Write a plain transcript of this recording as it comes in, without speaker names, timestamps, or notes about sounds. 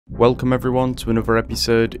Welcome everyone to another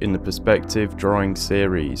episode in the Perspective Drawing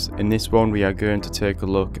series. In this one we are going to take a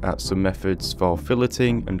look at some methods for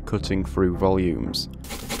filleting and cutting through volumes.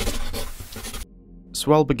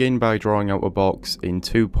 So I'll begin by drawing out a box in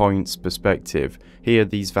 2 points perspective. Here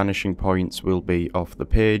these vanishing points will be off the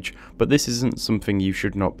page, but this isn't something you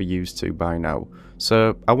should not be used to by now.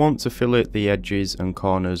 So I want to fillet the edges and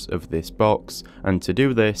corners of this box, and to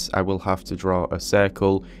do this I will have to draw a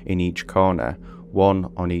circle in each corner,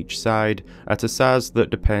 one on each side, at a size that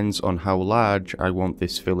depends on how large I want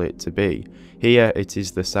this fillet to be. Here it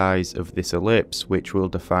is the size of this ellipse which will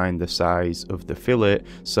define the size of the fillet,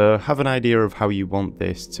 so have an idea of how you want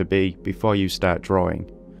this to be before you start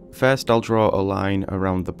drawing. First I'll draw a line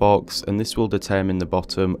around the box, and this will determine the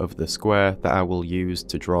bottom of the square that I will use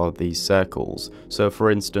to draw these circles. So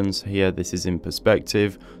for instance here this is in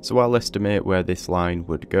perspective, so I'll estimate where this line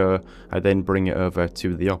would go. I then bring it over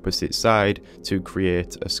to the opposite side to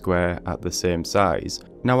create a square at the same size.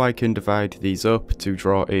 Now I can divide these up to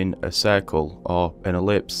draw in a circle or an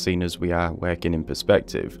ellipse, seeing as we are working in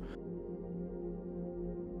perspective.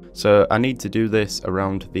 So I need to do this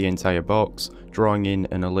around the entire box, drawing in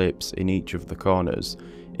an ellipse in each of the corners.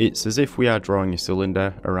 It's as if we are drawing a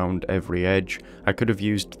cylinder around every edge. I could have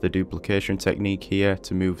used the duplication technique here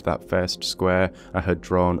to move that first square I had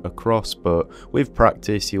drawn across, but with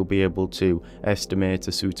practice you'll be able to estimate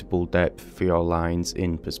a suitable depth for your lines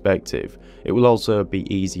in perspective. It will also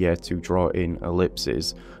be easier to draw in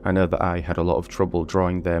ellipses. I know that I had a lot of trouble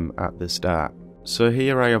drawing them at the start. So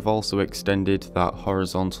here I have also extended that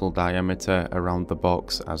horizontal diameter around the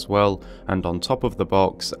box as well, and on top of the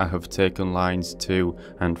box I have taken lines to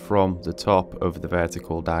and from the top of the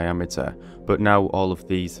vertical diameter. But now all of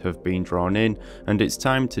these have been drawn in, and it's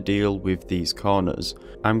time to deal with these corners.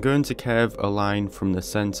 I'm going to curve a line from the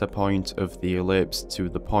center point of the ellipse to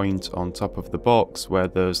the point on top of the box where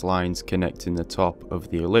those lines connecting the top of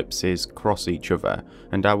the ellipses cross each other,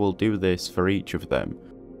 and I will do this for each of them.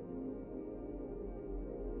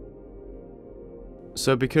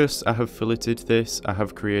 So because I have filleted this, I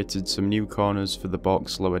have created some new corners for the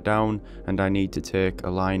box lower down, and I need to take a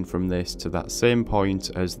line from this to that same point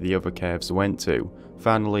as the other curves went to.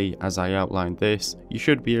 Finally, as I outline this, you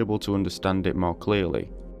should be able to understand it more clearly.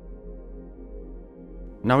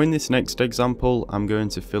 Now in this next example, I'm going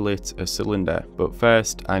to fillet a cylinder, but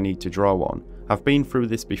first I need to draw one. I've been through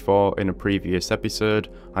this before in a previous episode.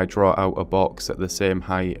 I draw out a box at the same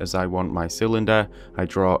height as I want my cylinder, I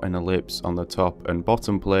draw an ellipse on the top and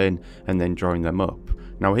bottom plane, and then join them up.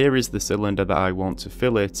 Now here is the cylinder that I want to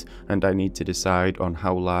fillet, and I need to decide on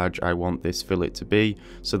how large I want this fillet to be,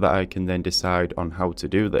 so that I can then decide on how to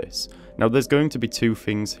do this. Now there's going to be two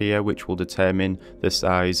things here which will determine the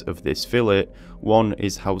size of this fillet. One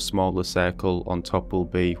is how small the circle on top will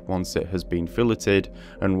be once it has been filleted,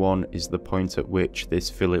 and one is the point at which this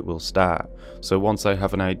fillet will start. So once I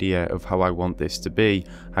have an idea of how I want this to be,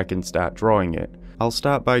 I can start drawing it. I'll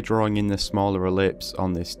start by drawing in the smaller ellipse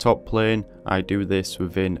on this top plane. I do this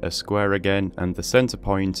within a square again, and the center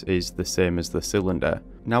point is the same as the cylinder.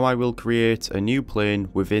 Now I will create a new plane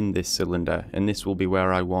within this cylinder, and this will be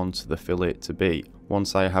where I want the fillet to be.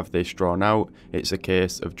 Once I have this drawn out, it's a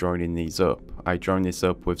case of joining these up. I join this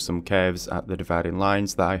up with some curves at the dividing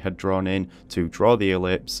lines that I had drawn in to draw the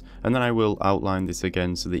ellipse, and then I will outline this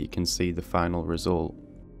again so that you can see the final result.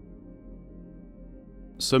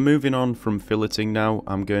 So moving on from filleting now,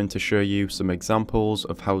 I'm going to show you some examples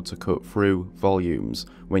of how to cut through volumes.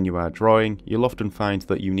 When you are drawing, you'll often find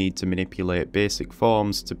that you need to manipulate basic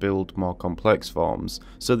forms to build more complex forms,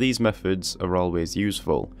 so these methods are always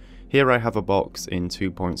useful. Here I have a box in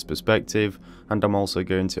 2 points perspective, and I'm also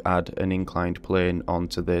going to add an inclined plane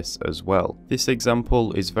onto this as well. This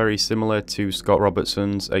example is very similar to Scott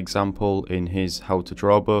Robertson's example in his How to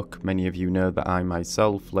Draw book. Many of you know that I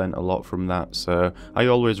myself learnt a lot from that, so I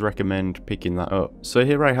always recommend picking that up. So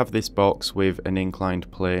here I have this box with an inclined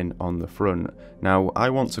plane on the front. Now I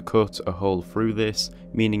want to cut a hole through this,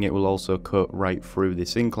 meaning it will also cut right through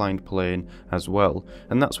this inclined plane as well,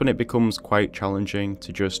 and that's when it becomes quite challenging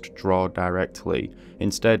to just draw directly.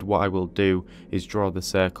 Instead, what I will do is draw the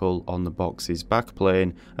circle on the box's back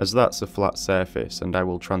plane, as that's a flat surface, and I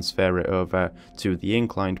will transfer it over to the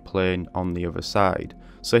inclined plane on the other side.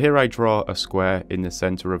 So here I draw a square in the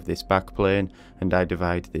center of this back plane, and I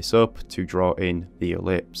divide this up to draw in the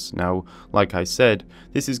ellipse. Now, like I said,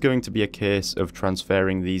 this is going to be a case of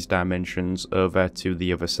transferring these dimensions over to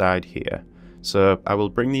the other side here. So I will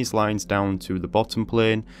bring these lines down to the bottom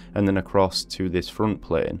plane and then across to this front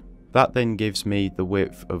plane. That then gives me the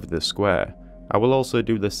width of the square. I will also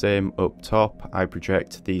do the same up top. I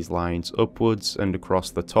project these lines upwards and across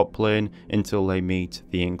the top plane until they meet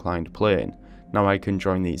the inclined plane. Now I can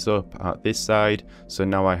join these up at this side, so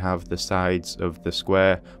now I have the sides of the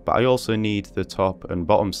square, but I also need the top and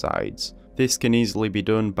bottom sides. This can easily be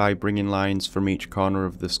done by bringing lines from each corner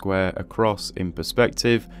of the square across in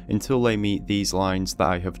perspective until they meet these lines that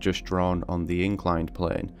I have just drawn on the inclined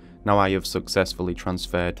plane. Now I have successfully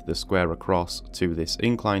transferred the square across to this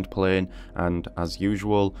inclined plane, and as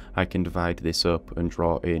usual I can divide this up and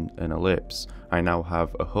draw in an ellipse. I now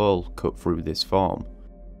have a hole cut through this form.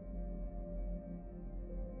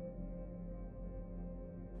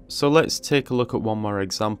 So let's take a look at one more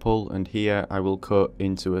example, and here I will cut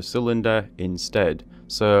into a cylinder instead.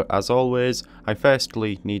 So as always, I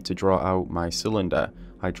firstly need to draw out my cylinder.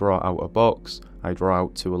 I draw out a box, I draw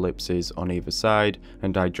out 2 ellipses on either side,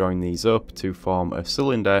 and I join these up to form a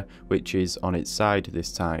cylinder which is on its side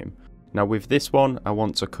this time. Now with this one, I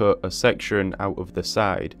want to cut a section out of the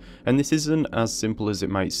side, and this isn't as simple as it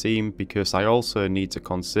might seem because I also need to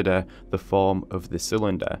consider the form of the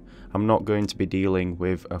cylinder. I'm not going to be dealing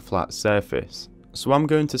with a flat surface. So I'm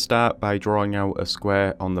going to start by drawing out a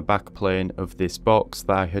square on the back plane of this box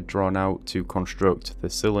that I had drawn out to construct the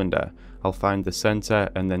cylinder. I'll find the centre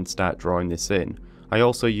and then start drawing this in. I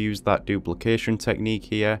also use that duplication technique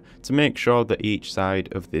here to make sure that each side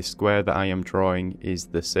of this square that I am drawing is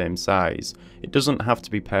the same size. It doesn't have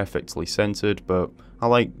to be perfectly centered, but I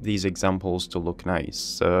like these examples to look nice.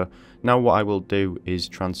 So now what I will do is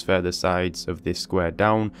transfer the sides of this square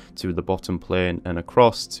down to the bottom plane and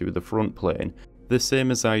across to the front plane, the same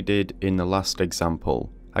as I did in the last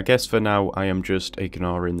example. I guess for now I am just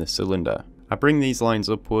ignoring the cylinder. I bring these lines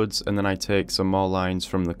upwards and then I take some more lines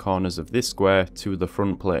from the corners of this square to the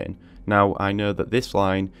front plane. Now I know that this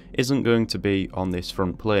line isn't going to be on this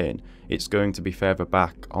front plane, it's going to be further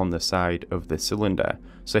back on the side of the cylinder.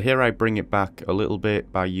 So here I bring it back a little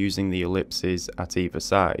bit by using the ellipses at either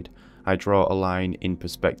side. I draw a line in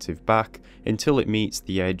perspective back until it meets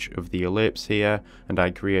the edge of the ellipse here, and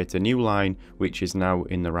I create a new line which is now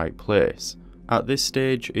in the right place. At this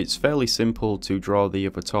stage, it's fairly simple to draw the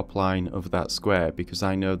other top line of that square because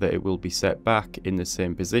I know that it will be set back in the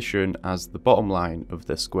same position as the bottom line of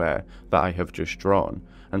the square that I have just drawn,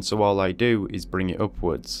 and so all I do is bring it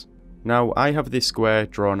upwards. Now I have this square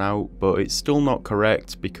drawn out, but it's still not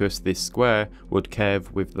correct because this square would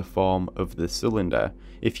curve with the form of the cylinder.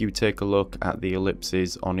 If you take a look at the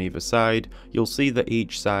ellipses on either side, you'll see that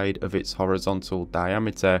each side of its horizontal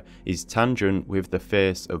diameter is tangent with the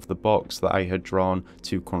face of the box that I had drawn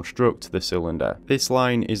to construct the cylinder. This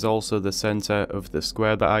line is also the centre of the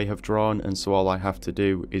square that I have drawn, and so all I have to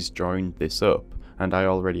do is join this up. And I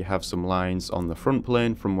already have some lines on the front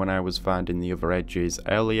plane from when I was finding the other edges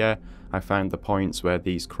earlier. I found the points where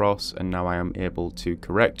these cross, and now I am able to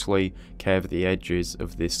correctly curve the edges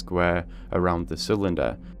of this square around the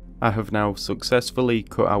cylinder. I have now successfully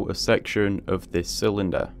cut out a section of this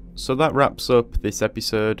cylinder. So that wraps up this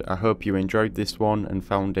episode. I hope you enjoyed this one and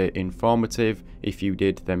found it informative. If you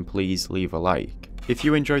did, then please leave a like. If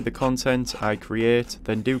you enjoyed the content I create,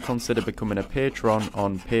 then do consider becoming a patron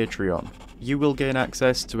on Patreon. You will gain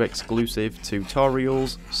access to exclusive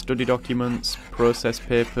tutorials, study documents, process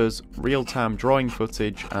papers, real-time drawing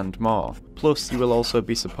footage and more. Plus you will also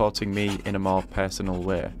be supporting me in a more personal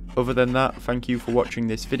way. Other than that, thank you for watching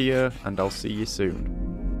this video and I'll see you soon.